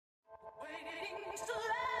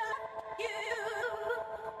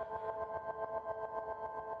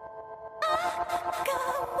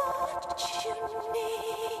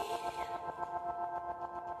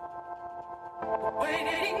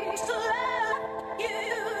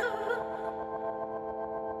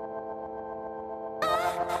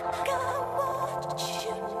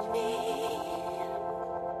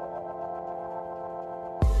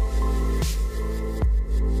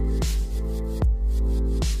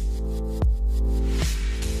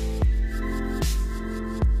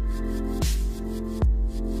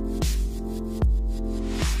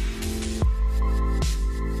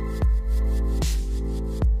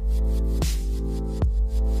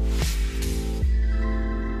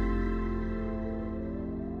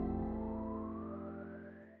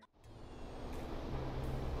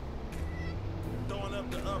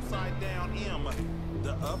down M,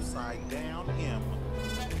 the upside down M.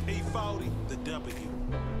 E40, the W,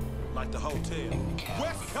 like the hotel.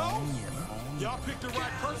 West Coast, y'all picked the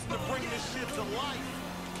right person to bring this shit to life.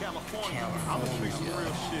 California, I'ma speak some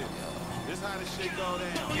real shit. This how this shit go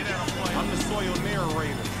down. Get out of play. I'm the soil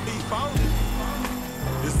narrator. E40.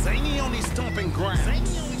 It's zany on these stomping grounds.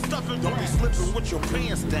 Don't be slipping with your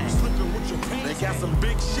pants down. They got some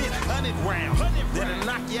big shit, 100 rounds. That'll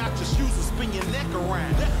knock you out your shoes and spin your neck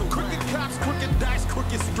around. Crooked cops, crooked dice,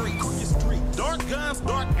 crooked streets. Dark guns,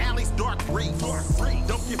 dark alleys, dark reefs.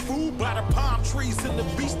 Don't get fooled by the palm trees and the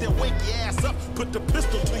beast that wake your ass up. Put the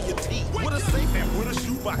pistol to your teeth. With a safe and with a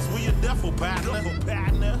shoebox, we a duffel partner.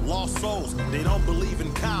 Lost souls, they don't believe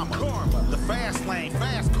in karma. The fast lane,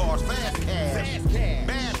 fast cars, fast cash.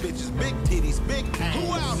 Bad bitches, big titties, big ass.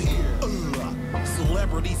 Who out here?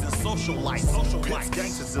 Celebrities and socialites. Pits,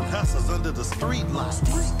 gangsters and hustlers under the street lights.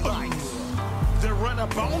 They run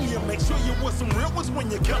up on you, make sure you with some real ones when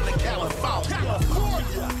you come to California.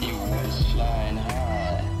 He was flying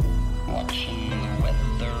high, watching the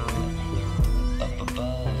weather up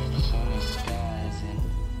above the sunny skies and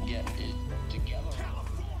get it together.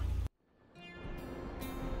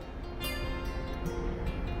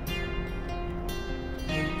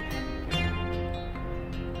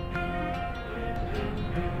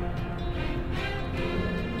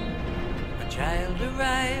 Child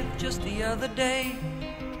arrived just the other day.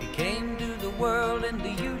 He came to the world in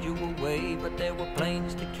the usual way, but there were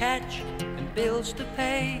planes to catch and bills to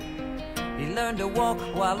pay. He learned to walk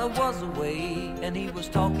while I was away, and he was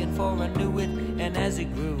talking for I knew it. And as he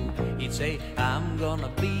grew, he'd say, I'm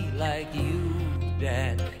gonna be like you,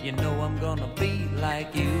 Dad. You know I'm gonna be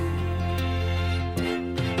like you.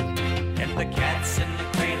 And the cat